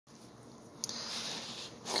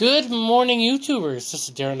Good morning, YouTubers. This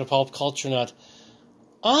is Darren the Pulp Culture Nut.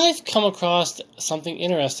 I've come across something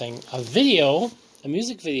interesting. A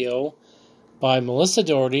music video by Melissa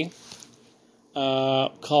Dougherty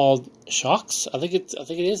called Shox. I think it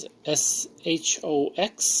is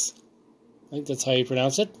Shox. I think that's how you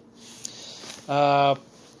pronounce it.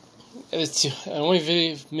 It's the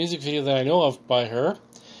only music video that I know of by her.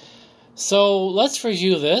 So let's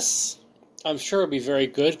review this. I'm sure it'll be very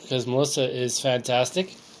good because Melissa is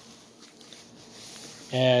fantastic.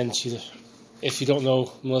 And if you don't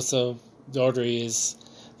know, Melissa Dougherty is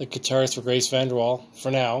the guitarist for Grace Vanderwall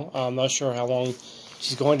for now. I'm not sure how long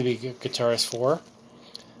she's going to be a guitarist for.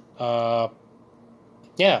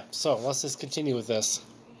 Yeah, so let's just continue with this.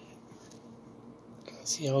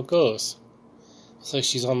 Let's see how it goes. Looks like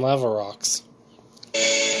she's on lava rocks.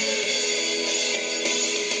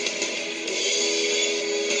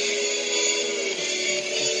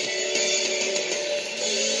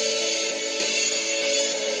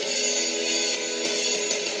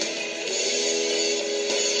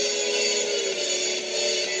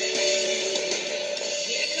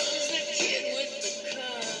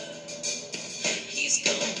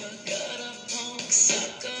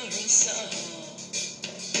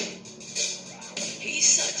 He's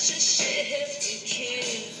such a shifty kid,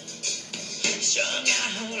 strung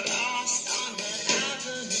out, lost on the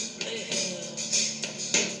avenue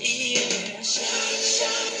bliss. Yeah, shot,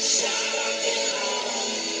 and all.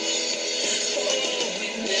 Oh, we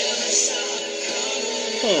never saw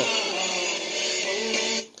it coming.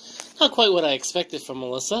 Not quite what I expected from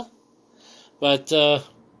Melissa, but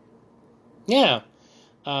yeah,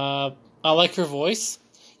 I like her voice.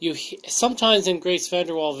 Sometimes in Grace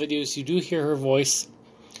Vanderwall videos, you do hear her voice.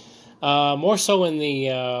 More so in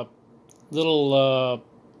the little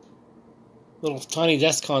Tiny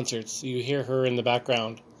Desk concerts. You hear her in the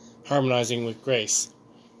background, harmonizing with Grace.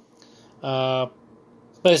 But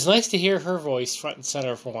it's nice to hear her voice front and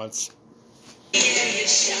center for once.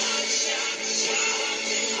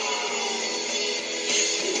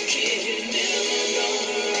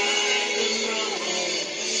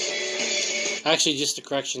 Actually, just a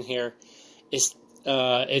correction here. It's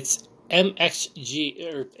MGX.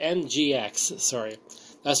 Sorry,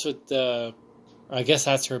 that's what I guess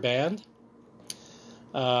that's her band.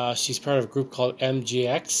 She's part of a group called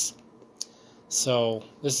MGX. So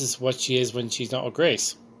this is what she is when she's not with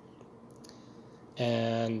Grace.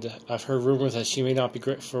 And I've heard rumors that she may not be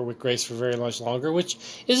with Grace for very much longer, which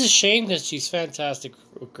is a shame because she's fantastic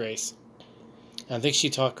with Grace. And I think she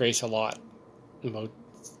taught Grace a lot about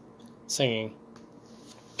singing.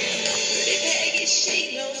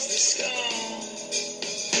 She knows the score.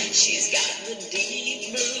 She's got the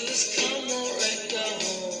deep blues, come on, let go.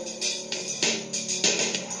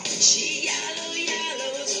 She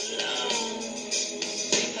yellows alone.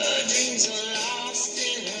 Her dreams are lost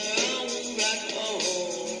in her own black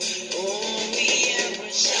hole. Oh, we ever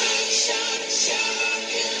shock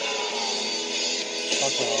and all. Oh,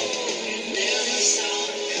 we never saw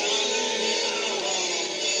it coming at all.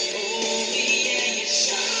 Oh, we ever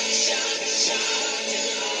shock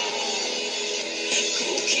and all.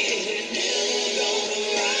 Cool kid, never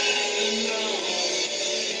gonna right and wrong.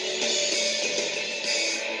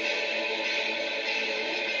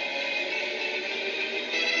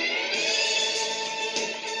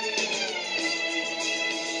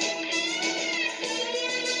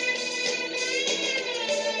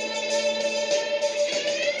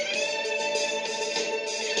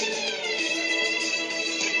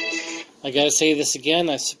 I gotta say this again.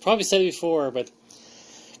 I probably said it before, but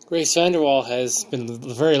Grace Vanderwall has been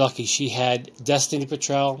very lucky. She had Destiny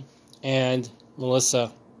Patrol and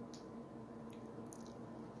Melissa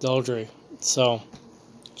Dougherty. So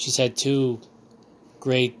she's had two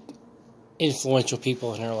great, influential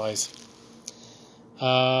people in her life.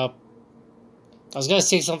 I was gonna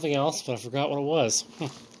say something else, but I forgot what it was.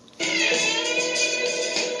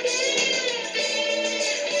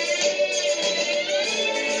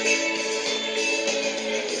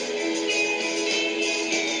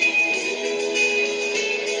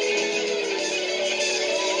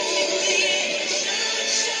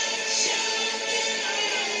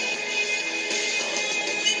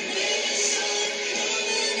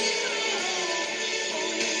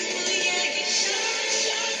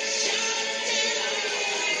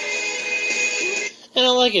 And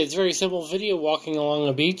I like it. It's a very simple video, walking along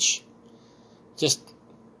a beach, just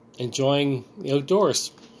enjoying the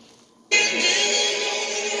outdoors.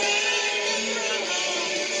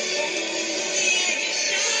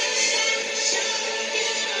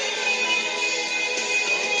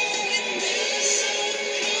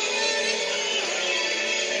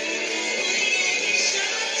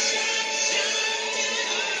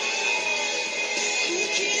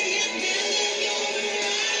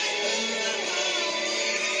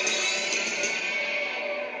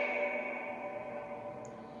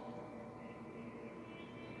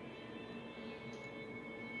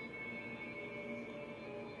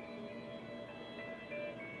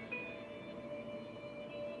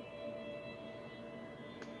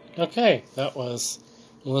 Okay, that was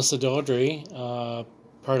Melissa Dougherty,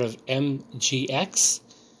 part of MGX,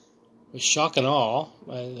 with Shock and All.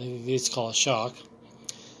 It's called Shock.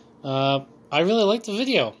 I really liked the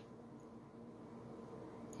video.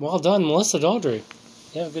 Well done, Melissa Dougherty.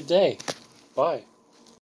 You have a good day. Bye.